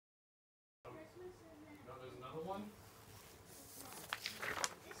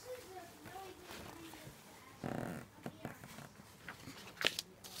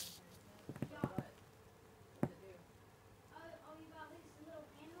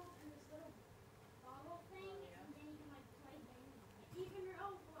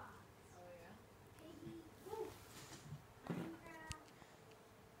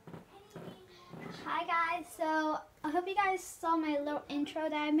So I hope you guys saw my little intro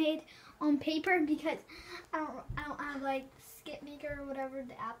that I made on paper because I don't have like Skip Maker or whatever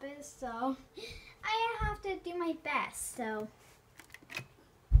the app is, so I have to do my best. So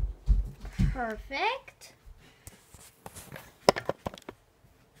perfect.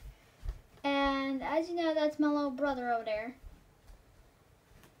 And as you know, that's my little brother over there.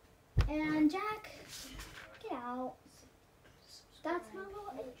 And Jack, get out. That's my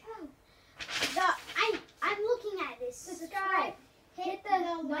little intro. I'm looking at this. Subscribe. Hit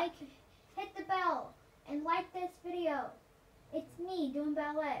the like. Hit the bell and like this video. It's me doing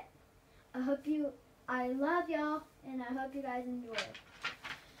ballet. I love y'all, and I hope you guys enjoy it.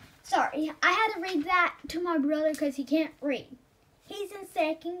 Sorry, I had to read that to my brother because he can't read. He's in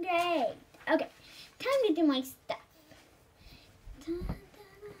second grade. Okay, time to do my stuff.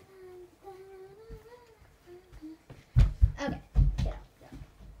 Okay, get out.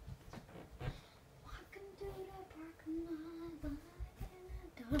 Walking through the parking lot, walking in the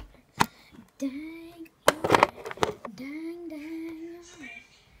dark. Dang, dang, dang.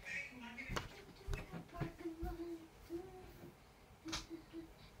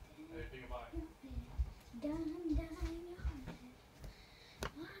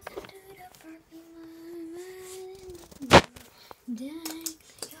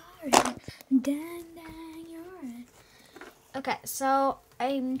 Okay, so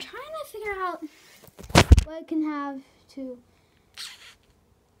I'm trying to figure out what I can have to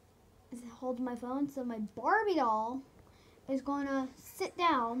hold my phone. So my Barbie doll is going to sit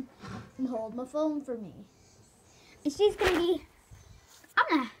down and hold my phone for me. And she's going to be,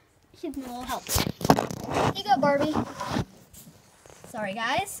 she's my little helper. Here you go, Barbie. Sorry,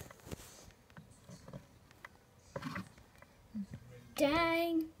 guys.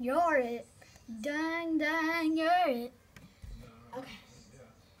 Dang, you're it. Dang, dang, you're it. Okay.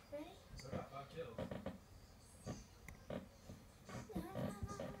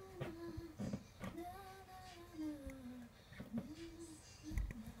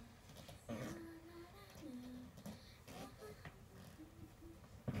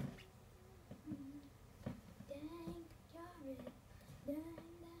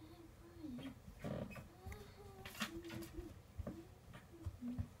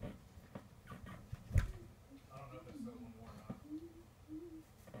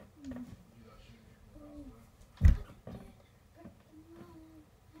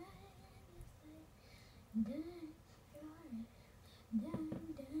 Ready?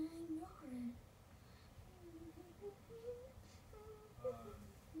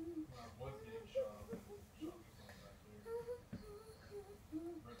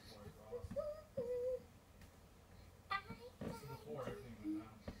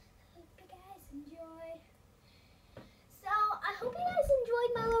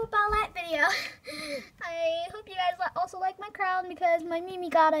 I hope you guys also like my crown because my Mimi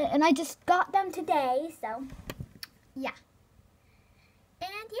got it and I just got them today, so yeah.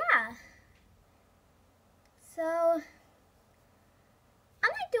 And yeah. So I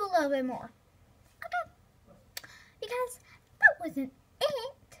might do a little bit more. Okay. Because that wasn't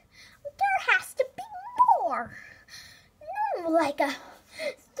it. There has to be more. No, like a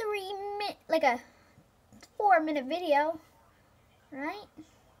 4-minute video, right?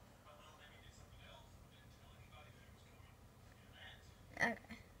 Okay.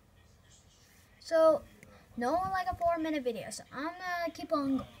 So, no like a 4-minute video. So I'm gonna keep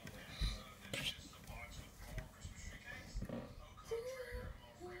on going.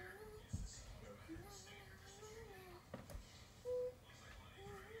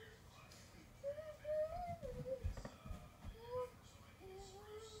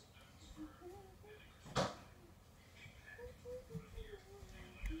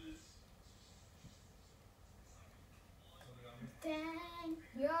 Dang,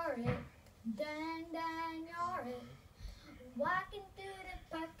 you're it. Dang, dang, you're it. Walking through the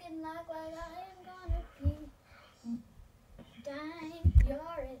parking lot like I am gonna be. Dang,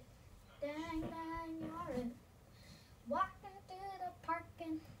 you're it. Dang, dang, you're it. Walking through the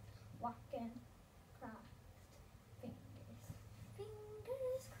parking, walking crossed. Fingers,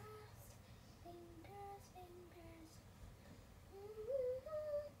 fingers crossed. Fingers, fingers.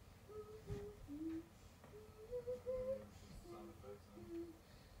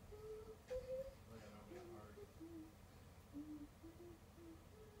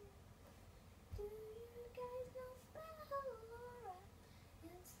 Do you guys know Bella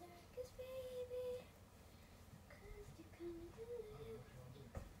and Circus Baby? 'Cause you come to live.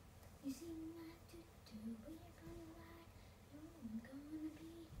 You seem like to do what you're gonna like. You're gonna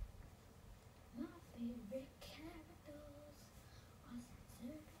be my favorite characters.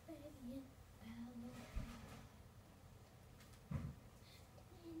 Circus Baby and Bella.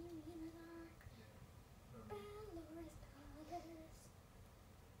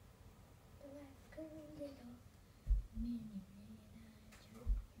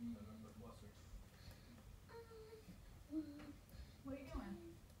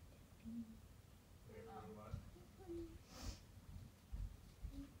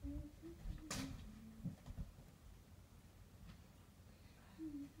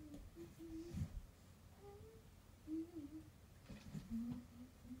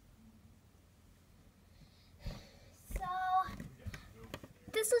 So,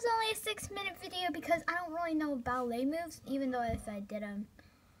 this was only a 6-minute video because I don't really know ballet moves, even though if I did them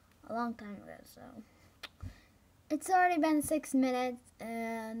a long time ago. So, it's already been 6 minutes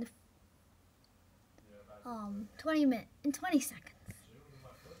and 20 seconds.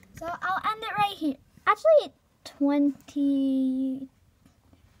 So, I'll end it right here. Actually, 20.